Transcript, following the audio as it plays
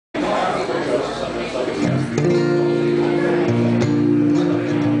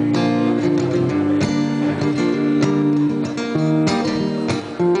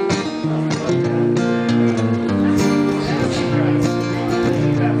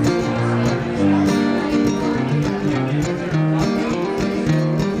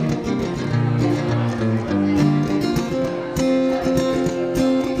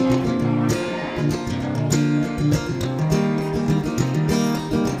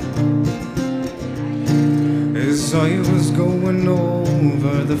As I was going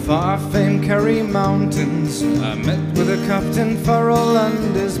over the far-famed Kerry Mountains, I met with a Captain Farrell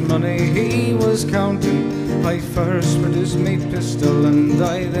and his money he was counting. I first produced me pistol and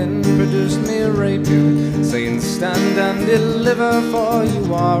I then produced me rapier, saying stand and deliver, for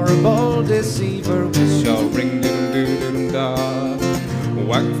you are a bold deceiver. We shall ring doo-doo-doo-doo-da.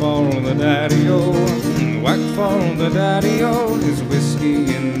 Whack for the daddy-o, whack for the daddy-o, his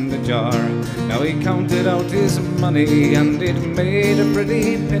whiskey in the jar. Now he counted out his money and it made a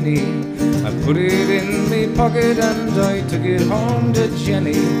pretty penny. I put it in me pocket and I took it home to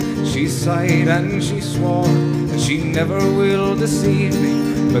Jenny. She sighed and she swore that she never will deceive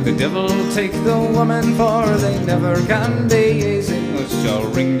me, but the devil take the woman, for they never can be easy. Let's shall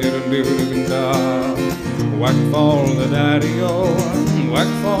ring doo-doo-doo-doo-da. Whack for the daddy-o,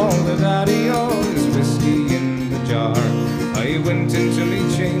 whack for the daddy-o, his whiskey in the jar. I went into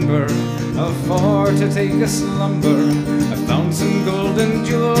me chamber for to take a slumber. I found some golden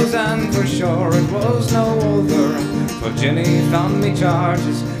jewels and for sure it was no other, for Jenny found me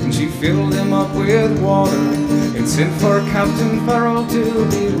charges and she filled them up with water and sent for Captain Farrell to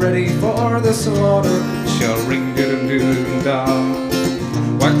be ready for the slaughter. Shall ring doo-doo-doo-da.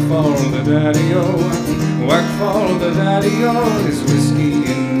 Whack for the daddy-o, whack for the daddy-o, his whiskey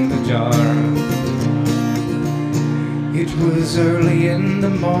in the jar. It was early in the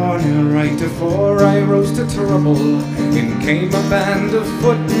morning, right before I rose to trouble. In came a band of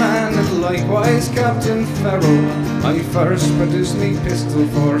footmen and likewise Captain Farrell. I first produced me pistol,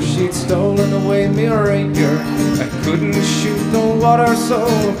 for she'd stolen away me rapier. I couldn't shoot the water, so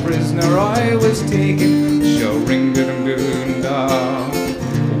a prisoner I was taken. Shall ring doo-doo-doo-da.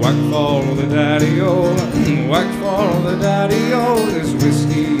 Whack for the daddy-o, whack for the daddy-o, there's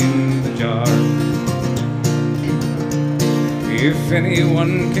whiskey in the jar. If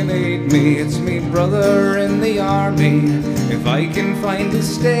anyone can aid me, it's me brother in the army. If I can find a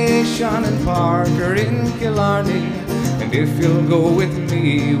station in Parker in Killarney, and if you'll go with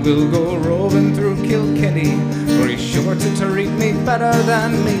me, we'll go roving through Kilkenny, for he's sure to treat me better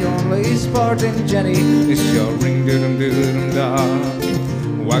than me only sporting Jenny. This shall ring doo-dum-doo-dum-da.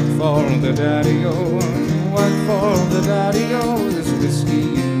 Whack for the daddy-o, whack for the daddy-o, there's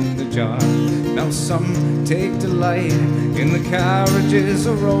whiskey in the jar. Now some take delight in the carriages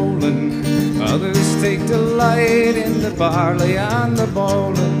a-rolling, others take delight in the barley and the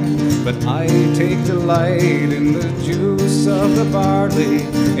bowling, but I take delight in the juice of the barley,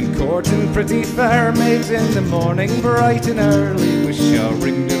 in courting pretty fair maids in the morning bright and early. We shall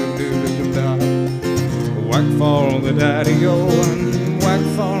ring doo-doo-doo-doo-da. Whack for the daddy-o, whack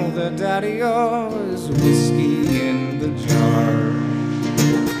for the daddy-o, there's whiskey in the jar.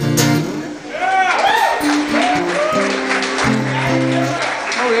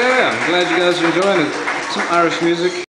 Oh yeah, I'm glad you guys are enjoying it. Some Irish music.